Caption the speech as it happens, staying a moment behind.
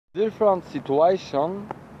Different situation.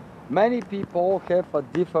 Many people have a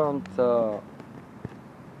different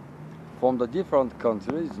from the different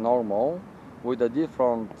countries. Normal with a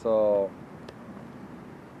different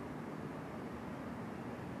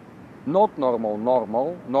not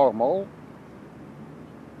normal.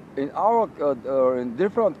 In our in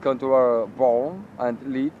different countries are born and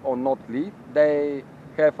live or not live, they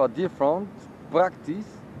have a different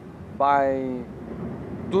practice by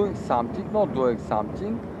doing something, not doing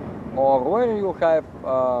something, or when you have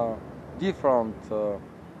different,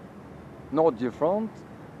 not different.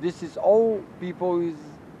 This is all people is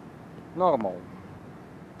normal.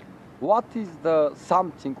 What is the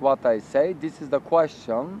something what I say? This is the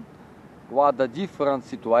question. What the different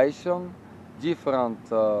situation, different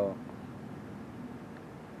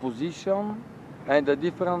position, and the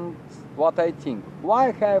different what I think. Why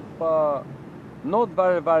I have not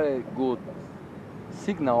very good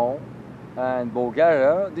signal and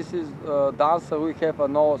Bulgaria. This is the answer. We have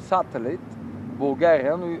no satellite.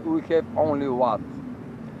 Bulgarian. We have only what?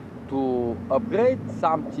 To upgrade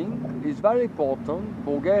something is very important.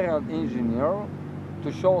 Bulgarian engineer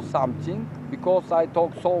to show something because I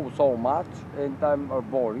talk so much and I'm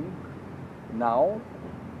boring now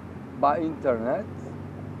by internet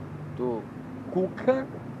to cook,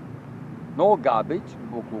 no garbage,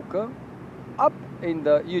 cook up in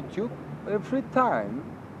the YouTube every time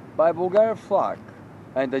by Bulgarian flag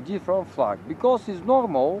and a different flag because it's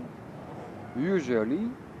normal. Usually,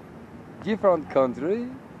 different country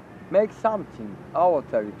make something our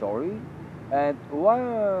territory, and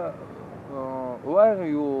when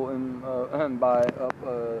you by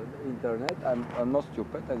internet, I'm not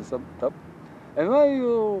stupid and some top, and when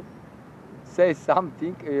you say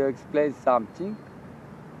something, you explain something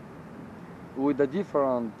with a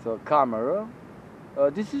different camera,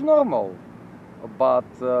 this is normal. But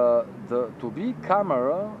to be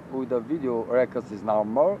camera with a video records is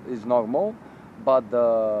normal, but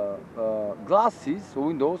the glasses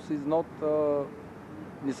windows is not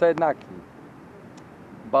necessarily.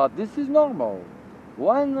 But this is normal.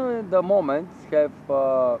 When the moments have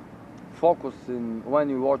focus in when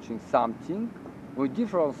you're watching something with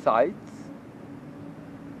different sides,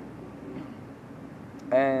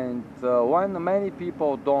 and when many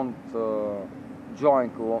people don't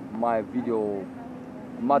join my video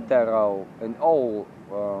material and all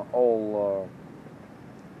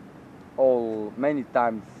many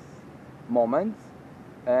times moments,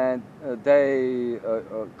 and they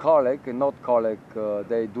collect and not collect,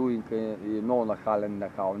 they doing no nahalen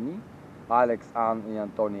nahalni, Alex Ann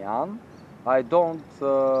and Antoni Ann. I don't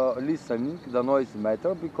listening the noise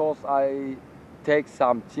matter because I take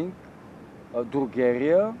something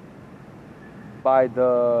Bulgaria by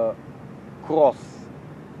the cross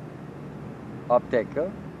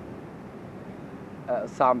apteker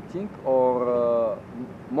something or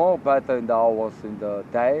more better in the hours in the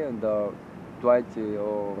day in the 20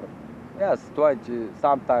 or yes 20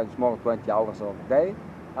 sometimes more 20 hours of day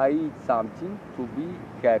I eat something to be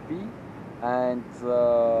happy and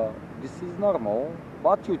this is normal.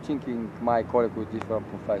 What you thinking my colleague with different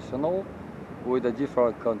professional with a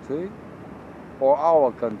different country or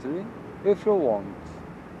our country if you want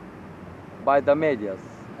by the medias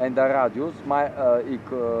and the radios my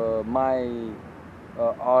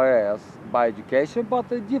areas by education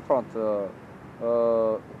but a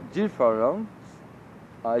different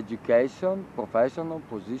education professional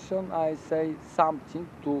position. I say something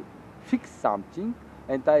to fix something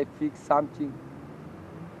and I fix something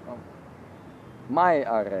my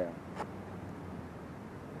area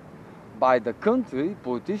by the country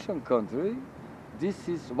politician country. This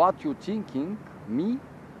is what you thinking me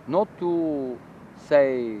not to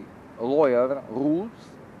say lawyer rules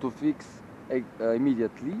to fix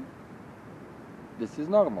immediately. This is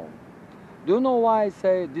normal. Do you know why I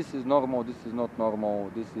say this is normal, this is not normal,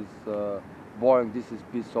 this is boring, this is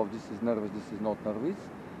piece off, this is nervous, this is not nervous?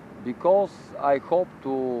 Because I hope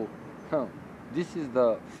to, this is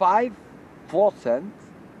the 5%,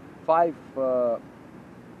 5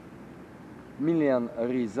 million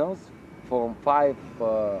reasons from 5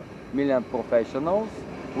 million professionals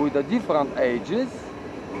with the different ages,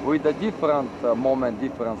 with a different moment,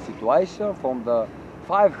 different situation from the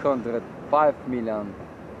 5 million,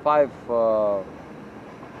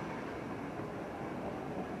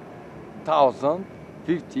 5,000,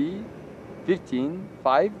 50, 15,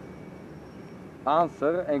 5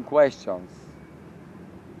 answer and questions.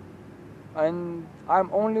 And I'm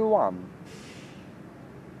only one.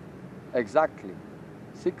 Exactly.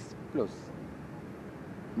 6 plus.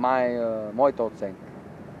 My thoughts.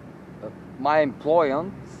 My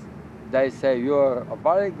employers, they say you're a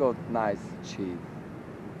very good, nice chief.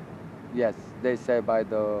 Yes, they say by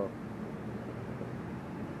the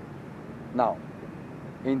now.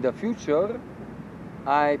 In the future,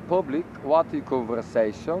 I public what is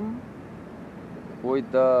conversation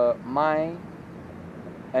with my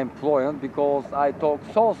employer because I talk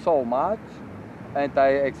so much and I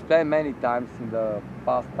explained many times in the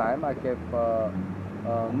past time I have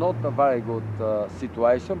not a very good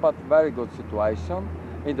situation but very good situation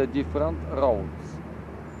in the different roads.